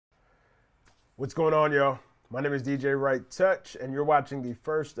What's going on, y'all? My name is DJ Right Touch, and you're watching the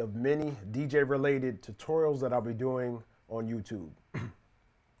first of many DJ-related tutorials that I'll be doing on YouTube.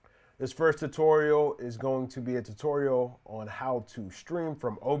 This first tutorial is going to be a tutorial on how to stream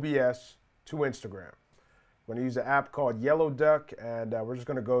from OBS to Instagram. I'm going to use an app called Yellow Duck, and we're just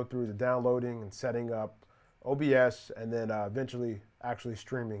going to go through the downloading and setting up OBS, and then eventually actually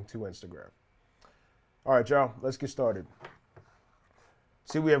streaming to Instagram. All right, y'all, let's get started.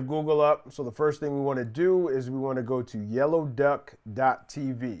 See, we have Google up. So the first thing we want to do is we want to go to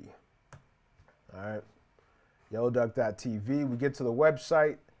yellowduck.tv. All right, yellowduck.tv. We get to the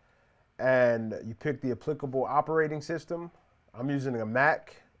website and you pick the applicable operating system. I'm using a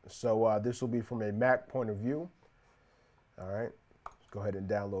Mac, so this will be from a Mac point of view. All right, let's go ahead and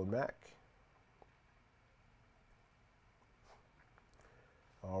download Mac.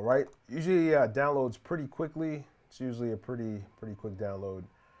 All right, usually downloads pretty quickly. It's usually a pretty quick download.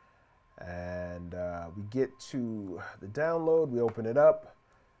 And we get to the download, we open it up.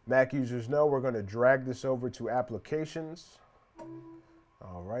 Mac users know we're going to drag this over to applications.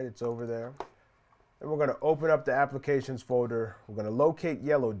 All right, it's over there. And we're going to open up the applications folder. We're going to locate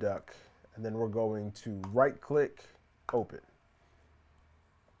Yellow Duck, and then we're going to right-click, open.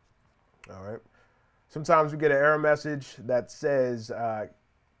 All right. Sometimes we get an error message that says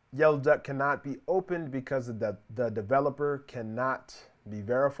Yellow Duck cannot be opened because the developer cannot be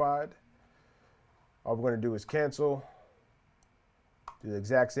verified. All we're going to do is cancel. Do the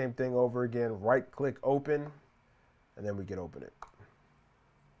exact same thing over again. Right-click, open, and then we can open it.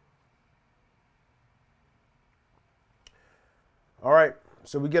 All right,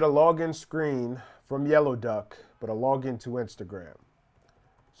 so we get a login screen from Yellow Duck, but a login to Instagram.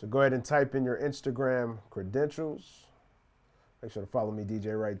 So go ahead and type in your Instagram credentials. Make sure to follow me,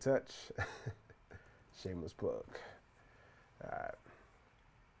 DJ Right Touch. Shameless plug. All right.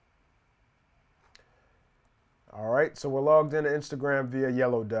 All right, so we're logged into Instagram via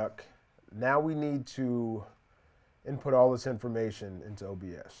Yellow Duck. Now we need to input all this information into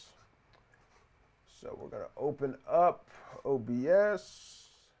OBS. So we're going to open up OBS.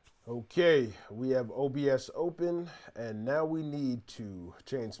 Okay, we have OBS open, and now we need to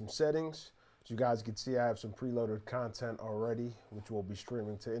change some settings. As you guys can see, I have some preloaded content already, which we'll be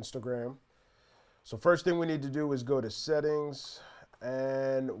streaming to Instagram. So first thing we need to do is go to settings,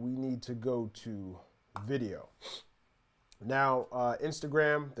 and we need to go to video. Now,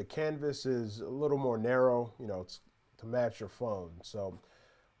 Instagram, the canvas is a little more narrow, you know, it's to match your phone. So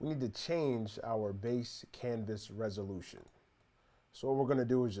we need to change our base canvas resolution. So what we're going to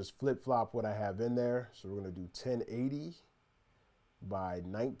do is just flip-flop what I have in there. So we're going to do 1080 by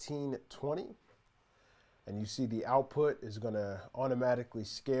 1920. And you see the output is going to automatically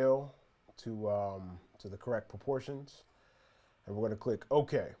scale to the correct proportions. And we're going to click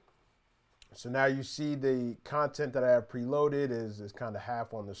OK. So now you see the content that I have preloaded is kind of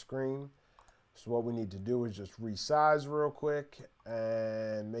half on the screen. So what we need to do is just resize real quick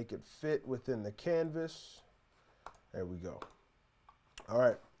and make it fit within the canvas. There we go. All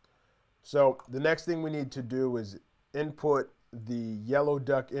right. So the next thing we need to do is input the Yellow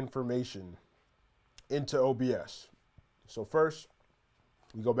Duck information into OBS. So first,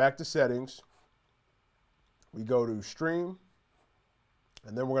 we go back to settings. We go to stream.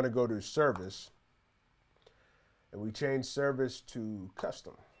 And then we're going to go to service, and we change service to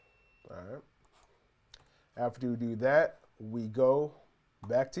custom. All right. After we do that, we go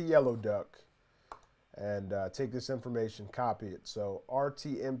back to Yellow Duck and take this information, copy it. So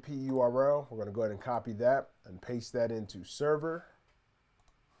RTMP URL, we're going to go ahead and copy that and paste that into server.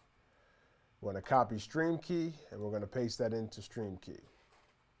 We're going to copy stream key, and we're going to paste that into stream key.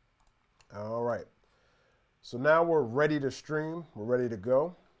 All right. So now we're ready to stream, we're ready to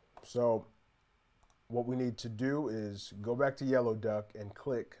go. So what we need to do is go back to Yellow Duck and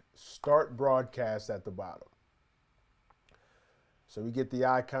click Start Broadcast at the bottom. So we get the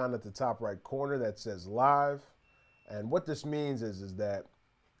icon at the top right corner that says live. And what this means is that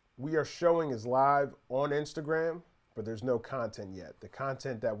we are showing as live on Instagram, but there's no content yet. The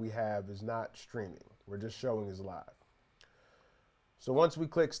content that we have is not streaming. We're just showing as live. So once we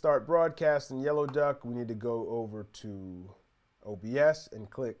click Start Broadcast in Yellow Duck, we need to go over to OBS and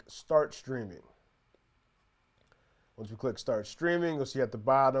click Start Streaming. Once we click Start Streaming, you'll see at the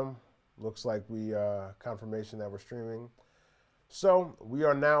bottom, looks like we confirmation that we're streaming. So we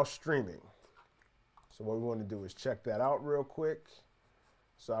are now streaming. So what we want to do is check that out real quick.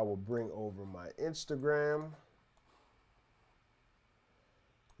 So I will bring over my Instagram.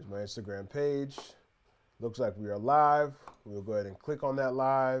 Here's my Instagram page. Looks like we are live. We'll go ahead and click on that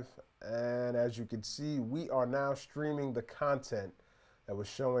live. And as you can see, we are now streaming the content that was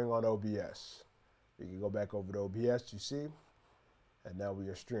showing on OBS. You can go back over to OBS, you see, and now we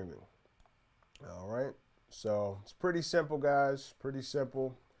are streaming. All right, so it's pretty simple, guys, pretty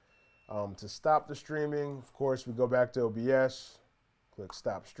simple. To stop the streaming, of course, we go back to OBS, click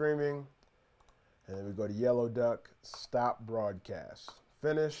stop streaming, and then we go to Yellow Duck, stop broadcast,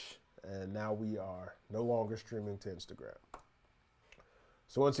 finish, and now we are no longer streaming to Instagram.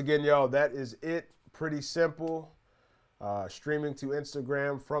 So once again, y'all, that is it. Pretty simple. Streaming to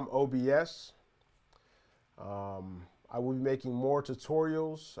Instagram from OBS. I will be making more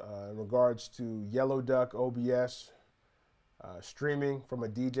tutorials in regards to Yellow Duck OBS, streaming from a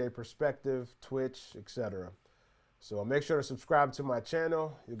DJ perspective, Twitch, etc. So make sure to subscribe to my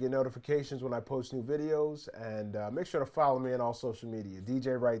channel. You'll get notifications when I post new videos, and make sure to follow me on all social media,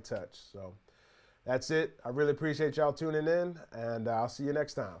 DJ Right Touch. So that's it. I really appreciate y'all tuning in, and I'll see you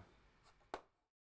next time.